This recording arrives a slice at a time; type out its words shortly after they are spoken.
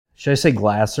Should I say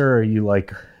Glaser, or are you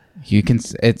like... You can.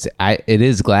 It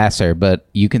is Glaser, but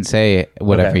you can say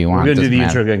whatever you want. We're gonna do the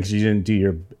intro again because you didn't do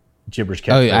your gibberish.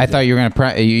 Oh, I thought you were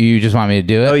gonna. You just want me to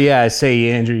do it? Oh yeah, I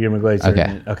say Andrew Yurman Glaser.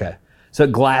 Okay. Okay. So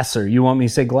Glaser, you want me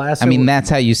to say Glaser? I mean,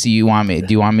 that's how you see. You want me?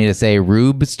 Do you want me to say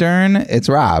Rube Stern? It's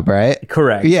Rob, right?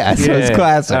 Correct. Yeah. So it's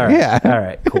Glaser. All right. Yeah. All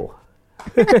right. Cool.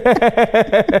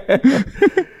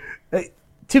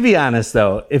 To be honest,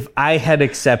 though, if I had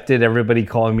accepted everybody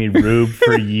calling me Rube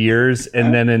for years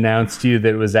and then announced to you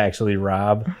that it was actually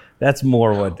Rob, that's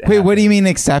more what happened. Wait, what do you mean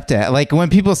accept it? Like when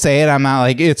people say it, I'm not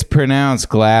like, it's pronounced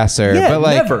Glaser. Yeah, but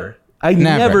like, never. I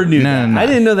never knew that. No. I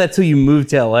didn't know that till you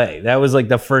moved to LA. That was like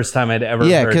the first time I'd ever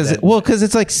heard that. Because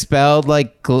it's like spelled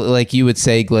like you would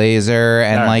say Glaser,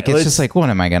 and like it's just like, what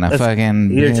am I gonna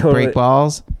fucking break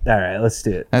balls? All right, let's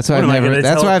do it. That's why I've never.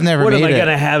 That's why I've never made it. What am I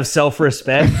gonna have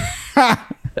self-respect?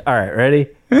 All right, ready?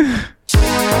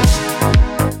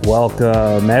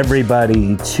 Welcome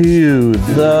everybody to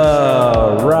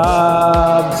the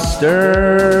Rob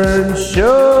Stern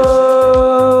Show.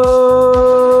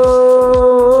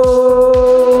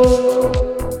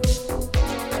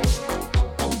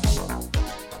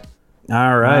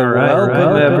 All right.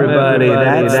 Welcome everybody.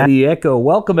 That's the echo.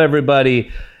 Welcome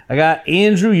everybody. I got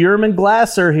Andrew Yurman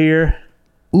Glaser here.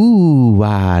 Ooh,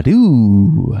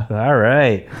 do. All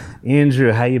right,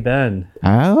 Andrew, how you been?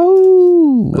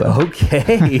 Oh,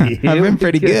 okay. I've been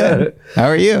pretty good. How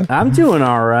are you? I'm doing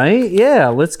all right. Yeah,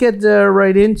 let's get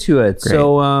right into it. Great.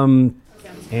 So,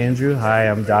 Andrew, hi,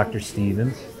 I'm Dr.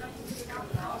 Stevens.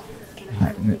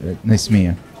 Hi, nice to meet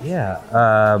you.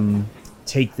 Yeah.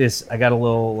 Take this. I got a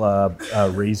little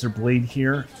razor blade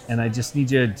here, and I just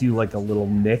need you to do like a little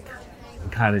nick.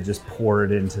 Kind of just pour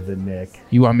it into the nick.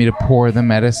 You want me to pour the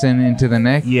medicine into the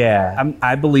nick? Yeah,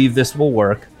 I believe this will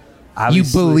work.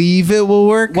 Obviously, you believe it will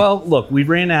work? Well, look, we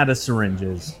ran out of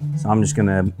syringes, so I'm just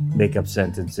gonna make up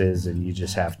sentences, and you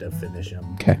just have to finish them.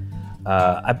 Okay.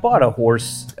 I bought a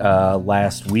horse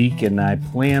last week, and I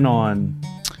plan on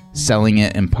selling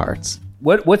it in parts.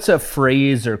 What's a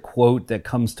phrase or quote that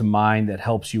comes to mind that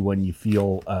helps you when you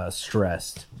feel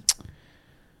stressed?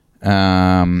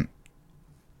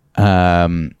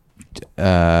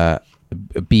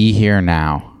 Be here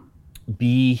now.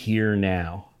 Be here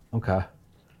now. Okay.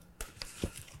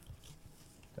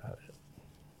 Got it.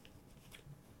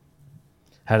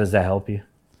 How does that help you?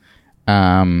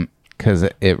 Because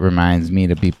it reminds me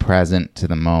to be present to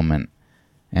the moment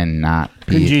and not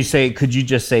be... Could you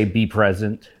just say be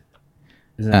present?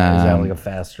 Is that like a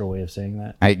faster way of saying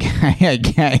that? I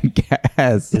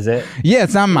guess. Is it? Yeah,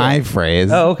 it's not my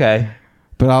phrase. Oh, okay.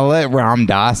 But I'll let Ram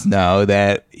Dass know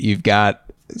that you've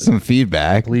got some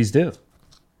feedback. Please do.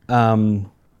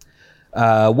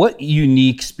 What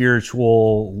unique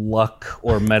spiritual luck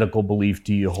or medical belief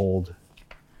do you hold?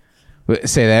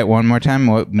 Say that one more time.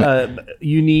 What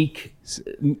unique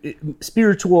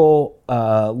spiritual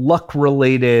luck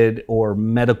related or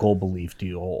medical belief do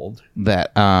you hold?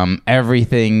 That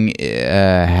everything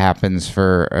happens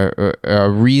for a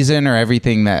reason, or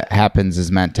everything that happens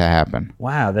is meant to happen.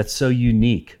 Wow, that's so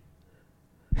unique.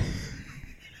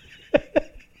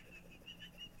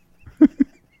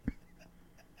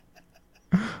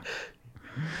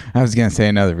 I was gonna say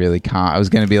another really I was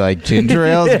gonna be like, ginger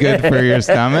ale is good for your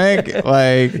stomach.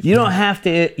 Like, you don't have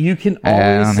to. You can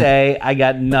always say, "I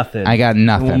got nothing." I got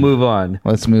nothing. We'll move on.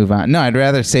 Let's move on. No, I'd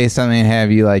rather say something and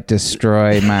have you like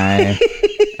destroy my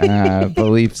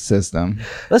belief system.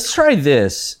 Let's try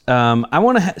this. I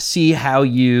want to see how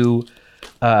you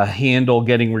handle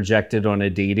getting rejected on a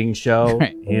dating show,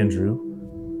 right. Andrew.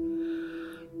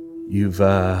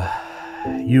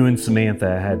 You and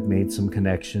Samantha had made some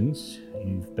connections.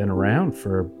 You've been around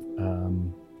for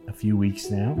a few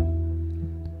weeks now.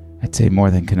 I'd say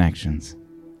more than connections.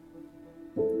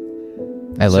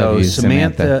 I love you,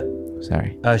 Samantha.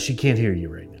 Sorry. She can't hear you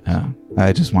right now. Oh,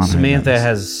 I just want Samantha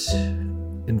has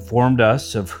informed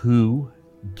us of who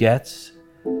gets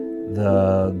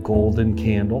the golden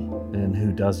candle and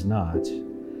who does not.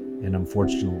 And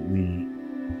unfortunately,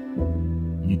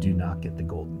 you do not get the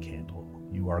golden candle.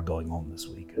 You are going home this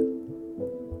week.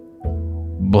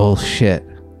 Bullshit.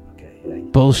 Okay.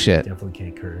 Bullshit. Definitely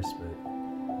can't curse, but...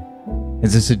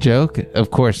 Is this a joke?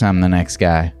 Of course I'm the next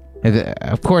guy.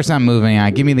 Of course I'm moving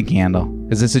on. Give me the candle.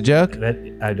 Is this a joke?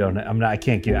 I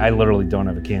can't give... I literally don't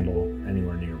have a candle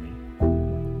anywhere near me.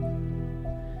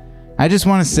 I just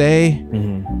want to say,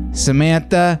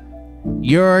 Samantha,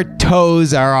 your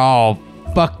toes are all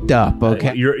fucked up,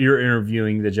 okay? You're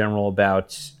interviewing the general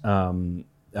about...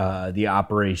 the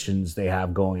operations they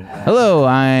have going. Hello,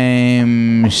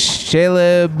 I'm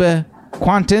Shalib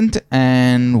Quantant,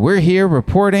 and we're here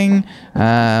reporting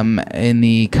in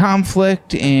the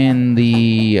conflict in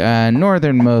the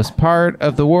northernmost part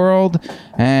of the world.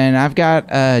 And I've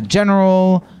got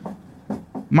General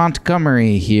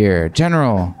Montgomery here.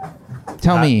 General,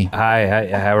 tell me. Hi,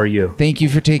 how are you? Thank you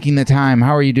for taking the time.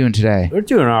 How are you doing today? We're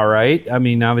doing all right. I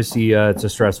mean, obviously, it's a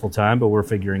stressful time, but we're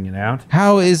figuring it out.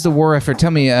 How is the war effort? Tell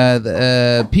me,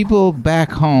 people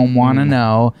back home want to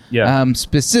know,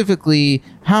 specifically,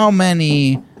 how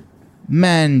many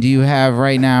men do you have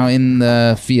right now in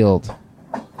the field?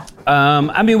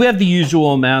 I mean, we have the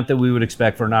usual amount that we would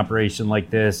expect for an operation like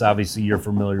this. Obviously, you're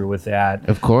familiar with that.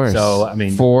 Of course. So, I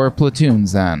mean... 4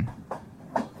 platoons, then.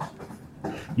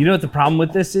 You know what the problem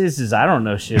with this is I don't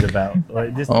know shit about...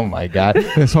 Oh, my God.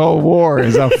 This whole war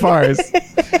is a farce.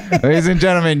 Ladies and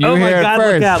gentlemen, you hear it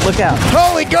first. Look out.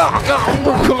 Holy God!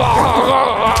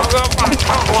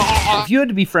 If you had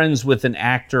to be friends with an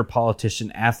actor,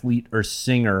 politician, athlete, or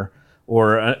singer,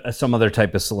 or some other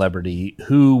type of celebrity,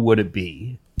 who would it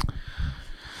be?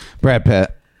 Brad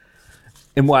Pitt.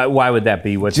 And why would that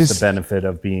be? What's the benefit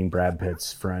of being Brad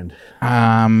Pitt's friend?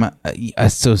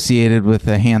 Associated with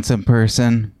a handsome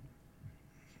person,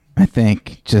 I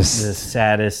think. Just the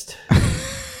saddest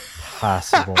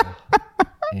possible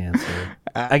answer.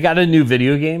 I got a new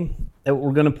video game that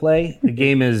we're going to play. The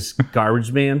game is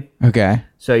Garbage Man. Okay.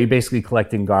 So you're basically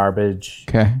collecting garbage.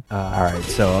 Okay. All right.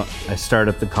 So I start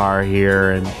up the car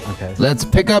here and okay. Let's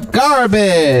pick up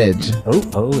garbage.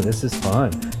 Oh, this is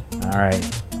fun. All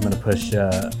right. I'm going to push,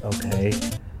 okay.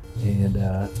 And,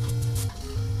 all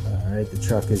right, the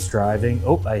truck is driving.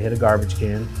 Oh, I hit a garbage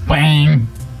can. Bang.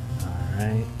 All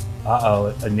right.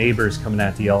 Uh-oh, a neighbor's coming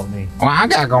out to yell at me. I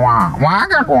gotta go on. I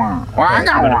gotta go on. I'm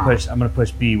going to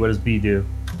push B. What does B do?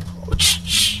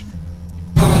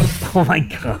 Oh, my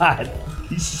God.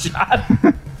 He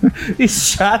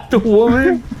shot the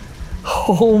woman?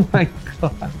 Oh, my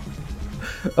God.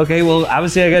 Okay, well,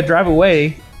 obviously I got to drive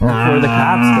away before the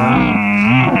cops come.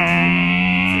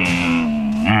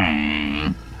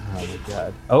 Oh my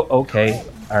God. Oh, okay.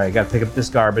 All right, got to pick up this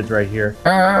garbage right here.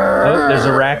 Oh, there's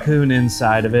a raccoon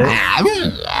inside of it. Okay.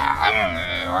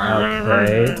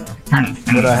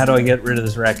 How do I get rid of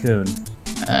this raccoon?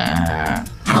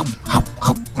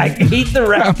 I hate the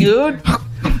raccoon.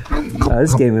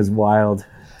 This game is wild.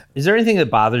 Is there anything that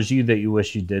bothers you that you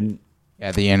wish you didn't?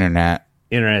 Yeah, the internet.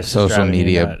 Social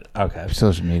media. Okay.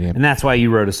 Social media. And that's why you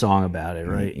wrote a song about it,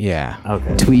 right? Yeah.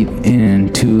 Okay. Tweet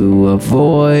into a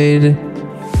void.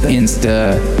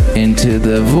 Insta into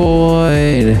the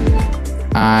void.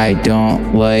 I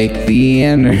don't like the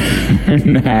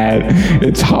internet.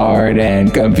 It's hard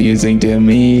and confusing to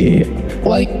me.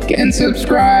 Like and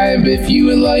subscribe if you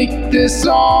would like this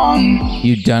song.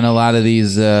 You've done a lot of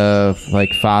these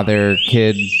like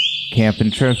father-kid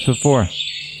camping trips before?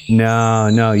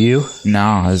 No, you?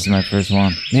 No, this is my first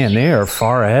one. Man, they are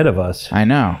far ahead of us. I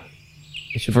know.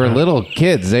 For little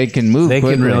kids, they can move They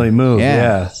quickly. can really move,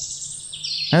 yeah.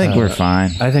 I think we're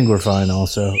fine. I think we're fine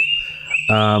also.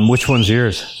 Which one's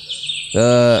yours?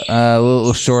 The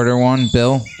little shorter one,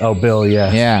 Bill. Oh, Bill,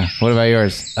 yeah. Yeah. What about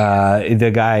yours?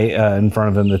 The guy in front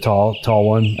of him, the tall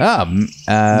one.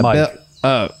 Mike.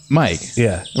 Mike.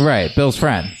 Yeah. Right, Bill's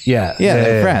friend. Yeah.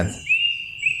 They're friends.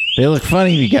 They look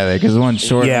funny together because one's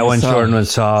short. Yeah, one's short and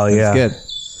one's tall. Yeah,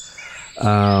 that's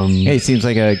good. He seems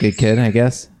like a good kid, I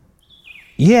guess.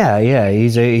 Yeah, he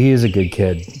is a good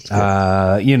kid.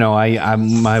 You know,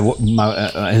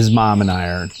 his mom and I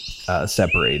are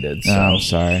separated. So. Oh,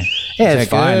 sorry. Yeah, it's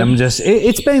fine. Good?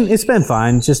 It's been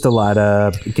fine. Just a lot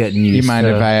of getting used. You mind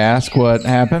if I ask what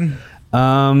happened?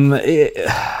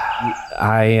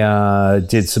 I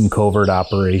did some covert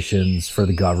operations for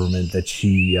the government that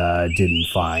she didn't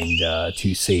find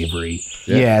too savory.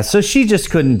 Yeah, so she just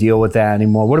couldn't deal with that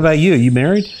anymore. What about you? You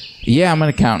married? Yeah, I'm an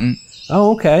accountant.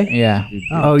 Oh, okay. Yeah.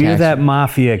 Oh, you're that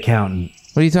mafia accountant.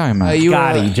 What are you talking about?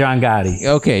 John Gotti.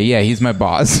 Okay, yeah, he's my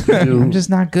boss. I'm just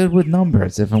not good with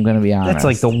numbers, if I'm going to be honest. That's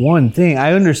like the one thing.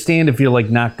 I understand if you're like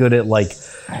not good at like...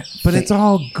 But it's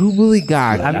all googly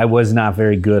gog. I was not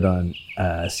very good on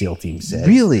SEAL Team 6.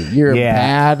 Really? You're a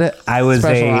bad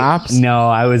special ops? No,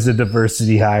 I was a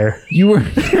diversity hire. You were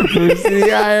a diversity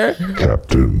hire?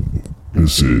 Captain,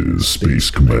 this is Space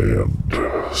Command.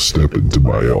 Step into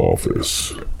my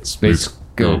office. Space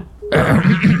Excuse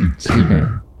me.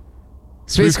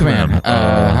 Space Command.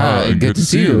 Good to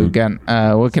see you again.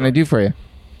 What can I do for you?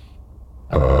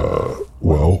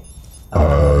 Well,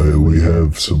 we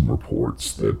have some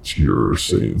reports that you're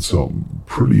saying some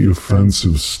pretty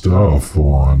offensive stuff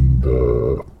on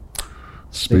the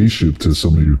spaceship to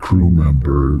some of your crew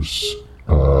members.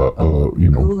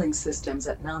 Cooling systems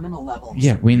at nominal levels.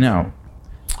 Yeah, we know.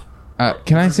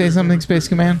 Can I say something, Space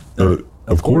Command?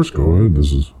 Of course, go ahead.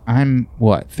 I'm,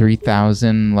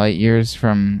 3,000 light years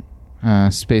from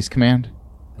Space Command?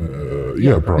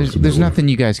 Yeah, approximately. There's nothing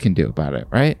you guys can do about it,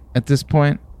 right? At this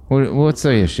point? What's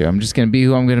the issue? I'm just going to be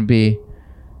who I'm going to be.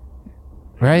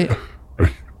 Right?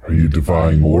 Are you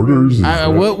defying orders?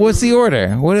 What's the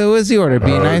order? What's the order?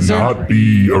 Be nicer? Not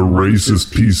be a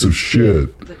racist piece of shit.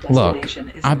 Look,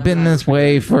 I've been this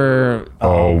way for...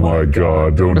 Oh my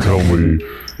God, don't tell me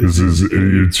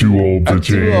you're too old to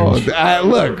change. Too old.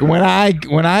 Look, when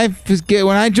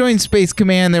I joined Space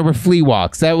Command, there were flea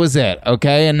walks. That was it,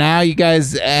 okay? And now you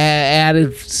guys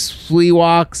added flea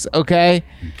walks, okay?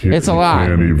 It's a lot.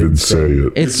 You can't even say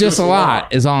it. It's just a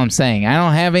lot, is all I'm saying. I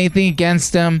don't have anything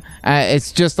against them.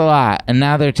 It's just a lot. And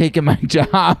now they're taking my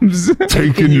jobs.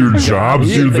 Taking your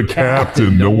jobs? You're the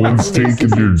captain. No one's taking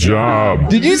your job.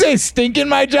 Did you say stinking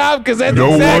my job? Because that's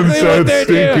no exactly one said what they're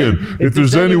stinking. doing. If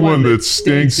there's anyone that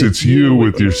stinks, it's you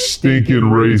with your stinking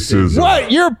racism.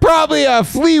 What? You're probably a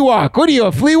flea walk. What are you,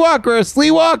 a flea walk or a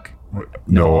slee walk?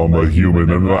 No, I'm a human,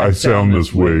 and I sound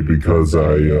this way because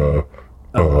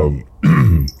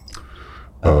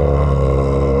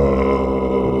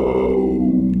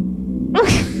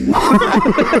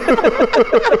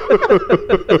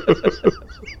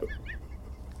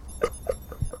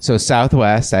So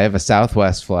Southwest, I have a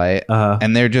Southwest flight,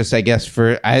 and they're just, I guess,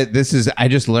 I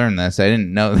just learned this. I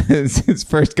didn't know this. It's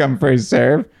first come, first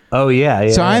serve. Oh yeah.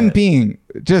 So I'm being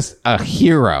just a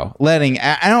hero,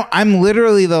 I'm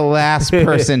literally the last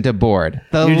person to board.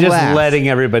 You're just letting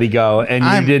everybody go, and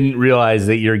you didn't realize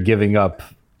that you're giving up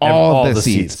all the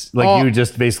seats. Like you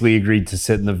just basically agreed to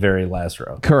sit in the very last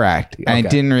row. Correct. Okay. And I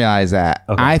didn't realize that.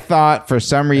 Okay. I thought for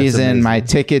some reason my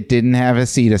ticket didn't have a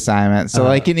seat assignment. So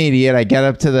like an idiot, I'm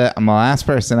the last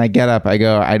person. I get up, I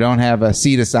go, I don't have a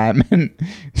seat assignment.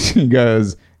 She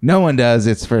goes, no one does.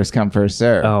 It's first come, first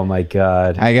serve. Oh my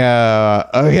God. I go,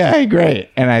 okay,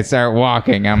 great. And I start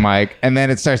walking. I'm like, and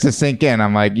then it starts to sink in.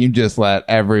 I'm like, you just let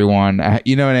everyone,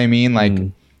 you know what I mean? Like,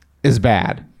 it's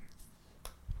bad.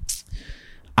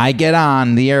 I get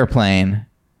on the airplane,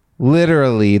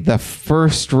 literally the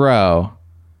first row,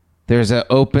 there's an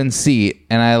open seat,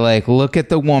 and I like look at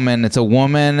the woman. It's a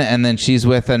woman, and then she's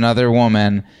with another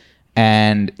woman,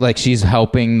 and like she's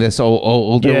helping this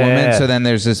older woman. So then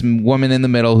there's this woman in the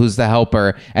middle who's the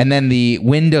helper, and then the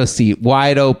window seat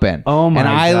wide open. Oh my God.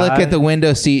 And I look at the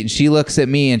window seat, and she looks at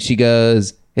me, and she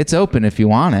goes, "It's open if you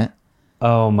want it."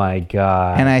 Oh my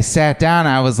God. And I sat down.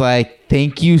 I was like,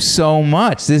 thank you so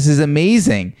much. This is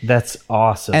amazing. That's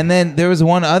awesome. And then there was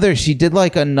one other. She did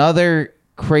like another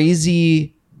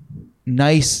crazy,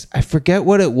 nice, I forget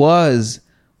what it was.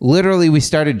 Literally, we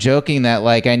started joking that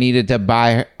like I needed to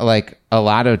buy like a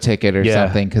lotto ticket or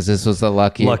something because this was the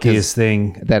luckiest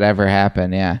thing that ever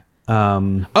happened. Yeah.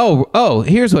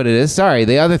 Here's what it is. Sorry,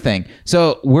 the other thing.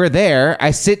 So we're there.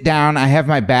 I sit down. I have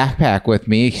my backpack with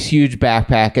me, a huge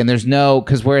backpack, and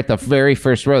because we're at the very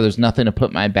first row, there's nothing to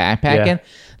put my backpack in.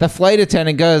 The flight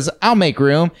attendant goes, I'll make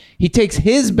room. He takes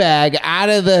his bag out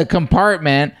of the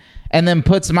compartment and then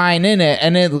puts mine in it.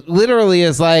 And it literally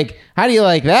is like, how do you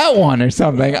like that one or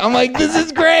something? I'm like, this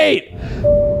is great.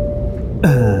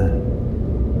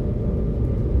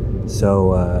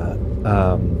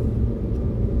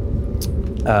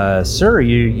 Sir,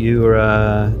 you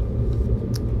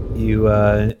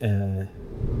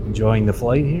enjoying the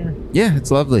flight here? Yeah, it's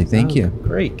lovely. Thank you.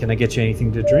 Great. Can I get you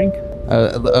anything to drink?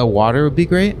 A water would be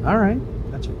great. All right.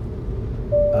 Gotcha.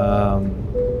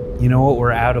 You know what?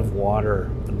 We're out of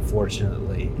water,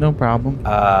 unfortunately. No problem.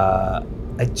 I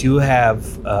do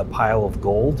have a pile of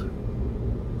gold.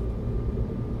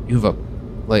 You have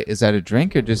is that a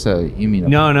drink or just you mean?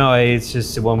 No. It's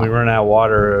just when we run out of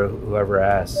water, whoever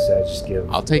asks, I just give.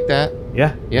 I'll take that.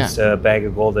 Yeah. It's a bag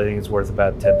of gold. I think it's worth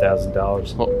about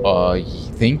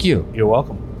 $10,000. Thank you. You're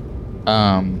welcome.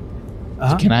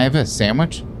 Can I have a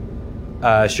sandwich?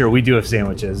 Sure. We do have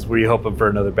sandwiches. Were you hoping for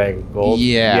another bag of gold?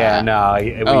 Yeah. Yeah. No.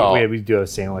 We do have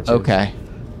sandwiches. Okay.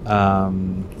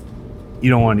 You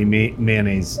don't want any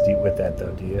mayonnaise with that,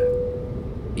 though, do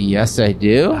you? Yes, I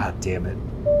do. Ah, damn it.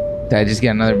 Did I just get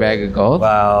another bag of gold?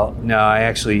 Well, no, I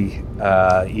actually,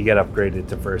 you get upgraded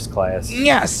to first class.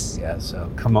 Yes. Yeah,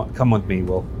 so come with me.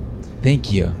 We'll.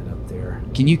 Thank you. Head up there.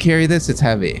 Can you carry this? It's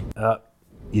heavy.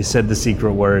 You said the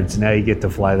secret words. Now you get to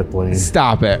fly the plane.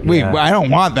 Stop it. Wait, I don't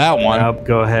want that one. Nope,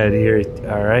 go ahead. Here.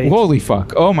 All right. Holy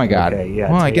fuck. Oh my God. Okay, yeah.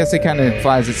 Well, I guess it kind of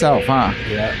flies itself, huh?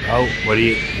 Yeah. Oh, what are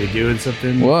you're doing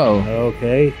something? Whoa.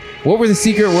 Okay. What were the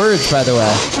secret words, by the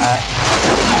way?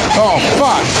 Oh,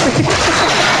 fuck.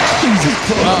 Jesus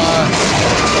Christ. Oh,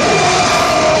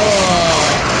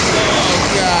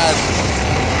 God.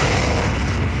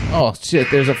 Oh shit!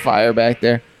 There's a fire back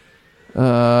there.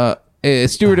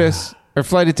 Stewardess or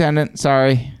flight attendant.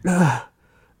 Sorry. Can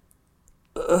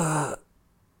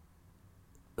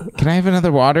I have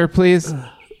another water, please?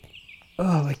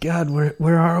 Oh my God,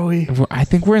 where are we? I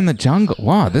think we're in the jungle.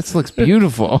 Wow, this looks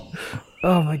beautiful.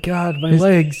 Oh my God, my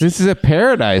legs. This is a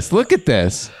paradise. Look at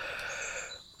this.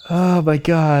 Oh my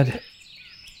God.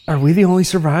 Are we the only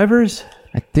survivors?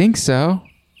 I think so.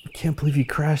 I can't believe you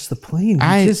crashed the plane.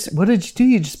 What did you do?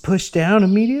 You just pushed down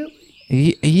immediately?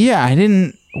 Yeah, I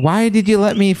didn't. Why did you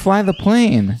let me fly the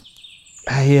plane?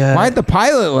 Why'd the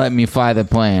pilot let me fly the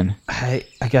plane? I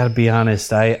gotta be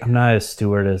honest. I'm not a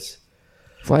stewardess.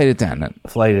 Flight attendant.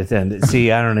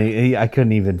 See, I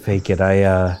couldn't even fake it.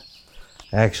 I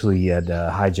actually had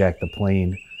hijacked the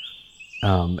plane.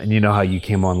 And you know how you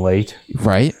came on late?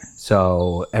 Right.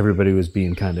 So everybody was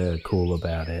being kind of cool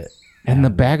about it. And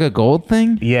the bag of gold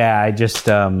thing? Yeah, I just,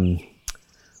 well,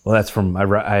 that's from,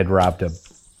 I had robbed a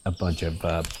bunch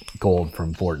of gold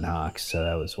from Fort Knox. So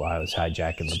that was why I was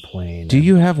hijacking the plane. Do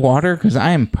you have water? Because I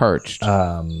am parched.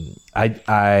 I'd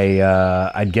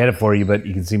get it for you, but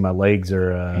you can see my legs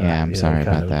are I'm sorry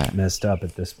about that. Messed up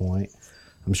at this point.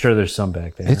 I'm sure there's some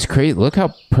back there. It's great. Look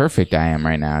how perfect I am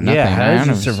right now. Nothing. Yeah, how did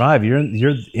you survive? You're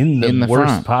in the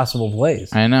worst front. Possible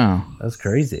place. I know. That's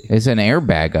crazy. It's an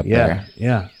airbag up there.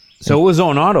 Yeah. So it was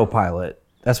on autopilot.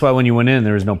 That's why when you went in,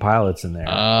 there was no pilots in there.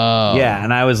 Oh. Yeah,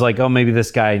 and I was like, oh, maybe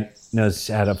this guy knows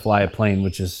how to fly a plane,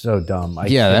 which is so dumb. I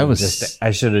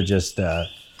should have just.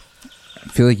 I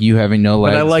feel like you having no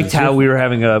legs. But I liked how we were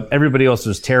having everybody else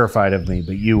was terrified of me,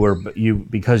 but you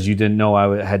because you didn't know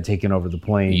I had taken over the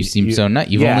plane. You seem so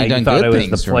nut. You've only done good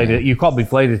things for me. You called me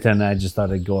flight attendant. I just thought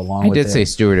I'd go along with it. I did say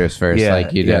stewardess first,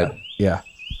 like you did. Yeah.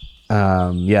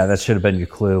 That should have been your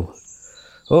clue.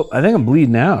 Oh, I think I'm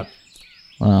bleeding out.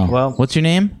 Well, what's your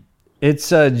name?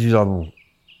 It's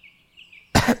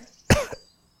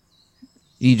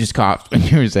You just coughed when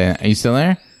you were saying it. Are you still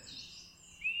there?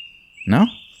 No?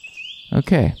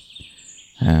 Okay.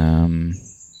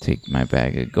 Take my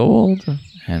bag of gold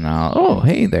and I'll... Oh,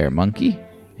 hey there, monkey.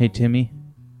 Hey, Timmy.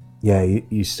 Yeah,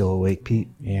 you still awake, Pete?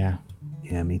 Yeah.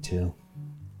 Yeah, me too.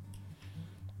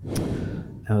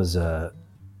 That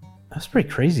was pretty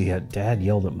crazy how Dad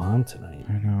yelled at Mom tonight.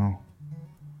 I know.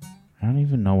 I don't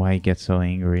even know why he gets so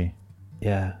angry.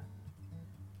 Yeah.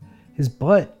 His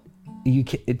butt,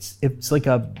 it's like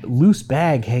a loose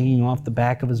bag hanging off the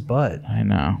back of his butt. I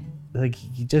know. Like,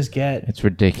 you just get... It's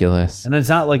ridiculous. And it's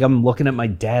not like I'm looking at my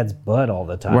dad's butt all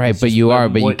the time. Right, but you are,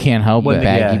 but you can't help it.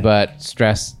 Baggy butt,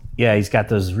 stress. Yeah, he's got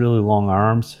those really long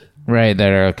arms. Right,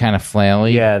 that are kind of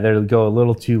flaily. Yeah, they'll go a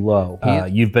little too low.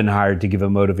 You've been hired to give a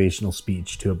motivational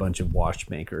speech to a bunch of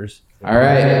watchmakers. All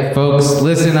right, folks,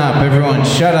 listen up. Everyone,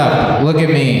 shut up. Look at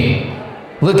me.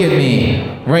 Look at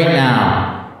me right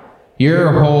now.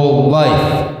 Your whole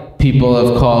life, people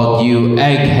have called you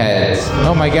eggheads.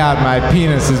 Oh my God, my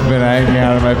penis has been hanging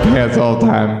out of my pants all the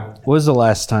time. When was the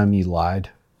last time you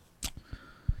lied?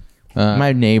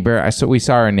 My neighbor, we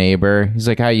saw our neighbor. He's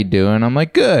like, how you doing? I'm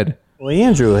like, good. Well,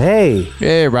 Andrew, hey.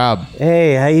 Hey, Rob.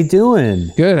 Hey, how you doing?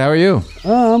 Good, how are you?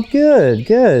 Oh, I'm good.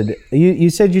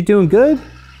 You said you're doing good?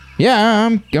 Yeah,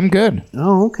 I'm good.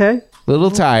 Oh, okay.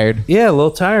 Little tired. Yeah, a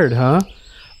little tired, huh?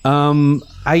 You're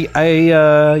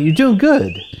doing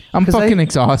good. I'm fucking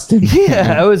exhausted.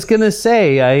 Yeah, I was gonna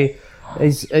say,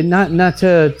 not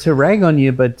to rag on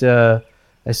you, but I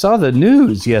saw the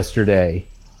news yesterday.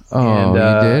 Oh,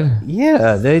 and, you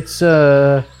did?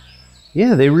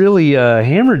 Yeah, they really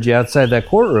hammered you outside that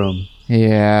courtroom.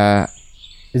 Yeah.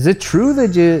 Is it true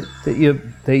that you?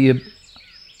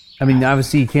 I mean,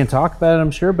 obviously you can't talk about it,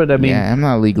 I'm sure, but I mean... Yeah, I'm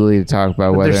not legally to talk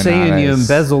about whether or not... They're saying you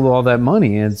embezzled all that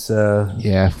money. It's...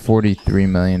 Yeah, $43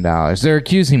 million. They're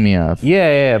accusing me of.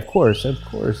 Yeah, of course.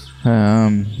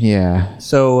 Yeah.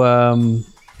 So,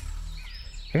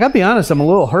 I gotta be honest, I'm a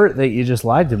little hurt that you just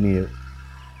lied to me.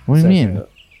 What do you mean?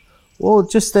 Well,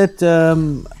 just that,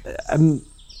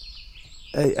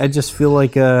 I just feel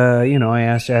like, I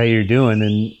asked you how you're doing,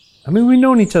 and... I mean, we've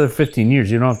known each other 15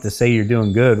 years. You don't have to say you're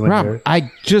doing good. Rob,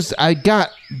 I got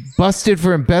busted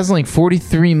for embezzling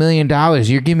 $43 million.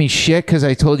 You're giving me shit because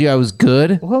I told you I was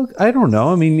good? Well, I don't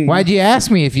know. I mean... Why'd you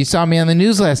ask me if you saw me on the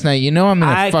news last night? You know I'm in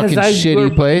a fucking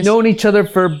shitty place. We've known each other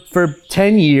for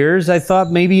 10 years. I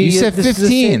thought maybe... You said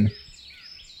 15.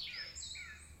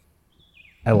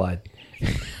 I lied.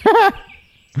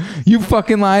 You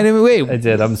fucking lied to me? Wait. I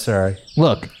did. I'm sorry.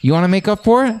 Look, you want to make up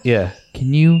for it? Yeah.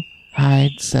 Can you...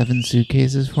 hide 7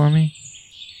 suitcases for me?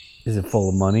 Is it full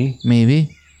of money?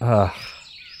 Maybe. I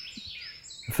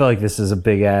feel like this is a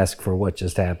big ask for what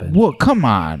just happened. Well, come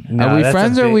on. No, are we that's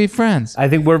friends a or are big- we friends? I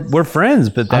think we're friends,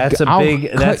 but that's a I'll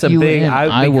big. cut That's a you big. in.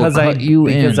 I will because cut you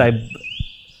because in.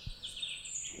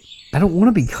 I don't want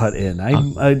to be cut in.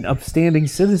 I'm an upstanding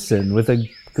citizen with a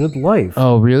good life.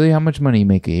 Oh, really? How much money you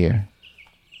make a year?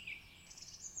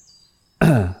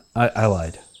 I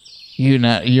lied. You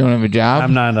don't have a job?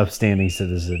 I'm not an upstanding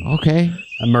citizen. Okay.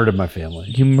 I murdered my family.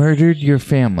 You murdered your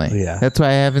family. Yeah. That's why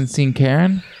I haven't seen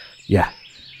Karen? Yeah.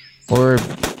 Or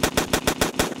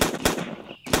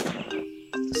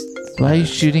why are you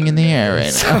shooting in the air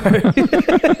right now?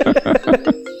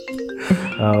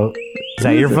 Oh, is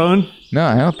that your phone? No,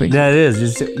 I don't think so. Yeah, it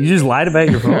is. You just lied about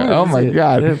your phone. Oh my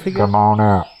God. Yeah, pick it up. Come on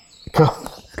out.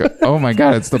 Oh my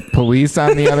God, it's the police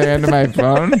on the other end of my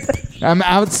phone? I'm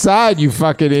outside, you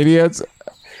fucking idiots.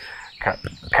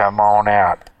 Come on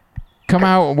out. Come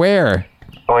out where?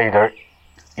 Wait,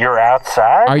 you're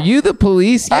outside? Are you the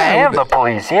police? I am the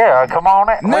police, yeah. Come on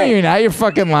out. No, you're not. You're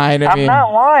fucking lying to me. I'm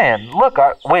not lying. Look,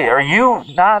 wait, are you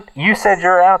not? You said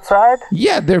you're outside?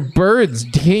 Yeah, they're birds.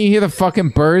 Can't you hear the fucking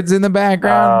birds in the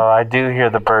background? Oh, I do hear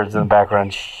the birds in the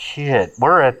background. Shit,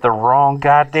 we're at the wrong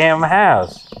goddamn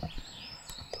house.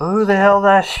 Who the hell did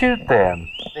I shoot then?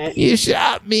 You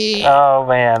shot me. Oh,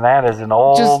 man, that is an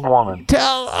old Just woman.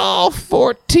 Tell all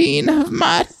 14 of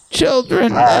my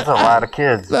children Wow, that's a that lot I of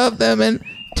kids. love them, and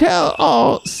tell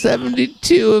all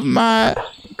 72 of my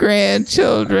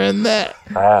grandchildren that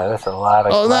Wow, that's a lot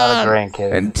of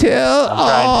grandkids. and tell I'm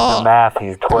trying to do all the math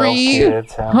here. 12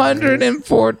 kids. How many?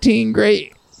 314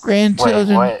 great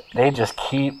grandchildren. Wait, they just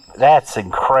keep... That's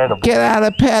incredible. Get out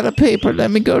a pad of paper. Let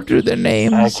me go through their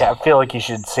names. I feel like you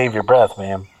should save your breath,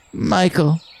 ma'am.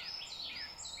 Michael.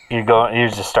 You're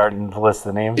just starting to list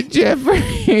the names?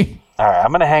 Jeffrey. All right, I'm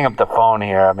going to hang up the phone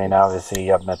here. I mean, obviously,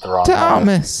 I'm at the wrong house.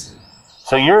 Thomas.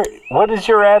 So what is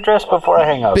your address before I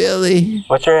hang up? Billy.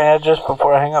 What's your address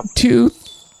before I hang up?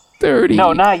 230.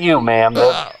 No, not you, ma'am.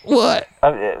 What?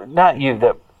 Not you.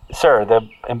 Sir, the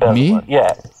embezzlement. Me?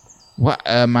 Yeah. What?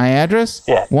 My address?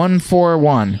 Yeah.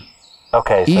 141.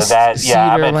 Okay, so East I'm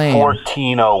Cedar at Lane.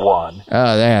 1401.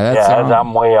 Oh, yeah, that's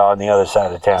I'm way on the other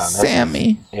side of town.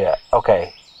 Sammy. Yeah,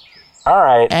 okay. All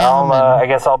right, Alman. I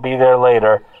guess I'll be there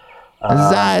later.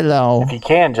 Xylo. If you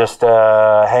can, just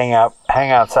hang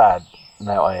outside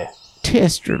that way.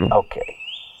 Testral. Okay.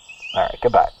 All right,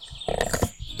 goodbye.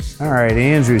 All right,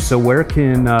 Andrew. So where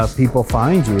can people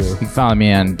find you? You can follow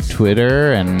me on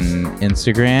Twitter and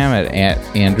Instagram at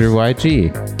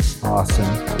AndrewYG. Awesome.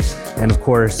 And of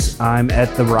course, I'm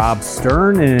at the Rob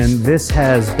Stern, and this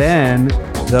has been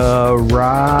the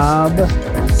Rob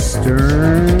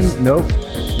Stern. Nope,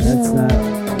 that's not.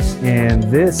 And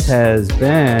this has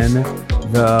been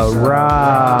the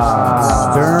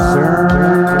Rob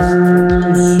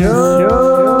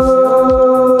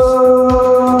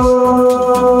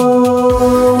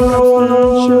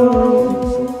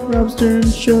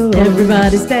Stern Show.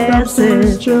 Everybody's dancing.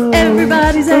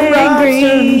 Everybody's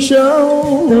angry.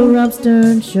 The Rob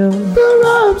Stern Show. The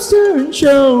Rob Stern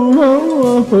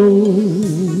Show.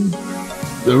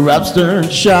 The Rob Stern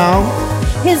Show.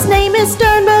 His name is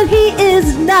Stern, but he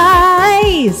is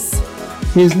nice.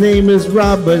 His name is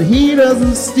Rob, but he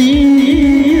doesn't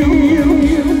steal.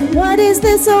 What is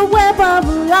this, a web of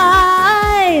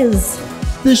lies?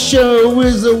 The show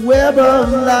is a web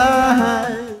of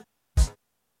lies.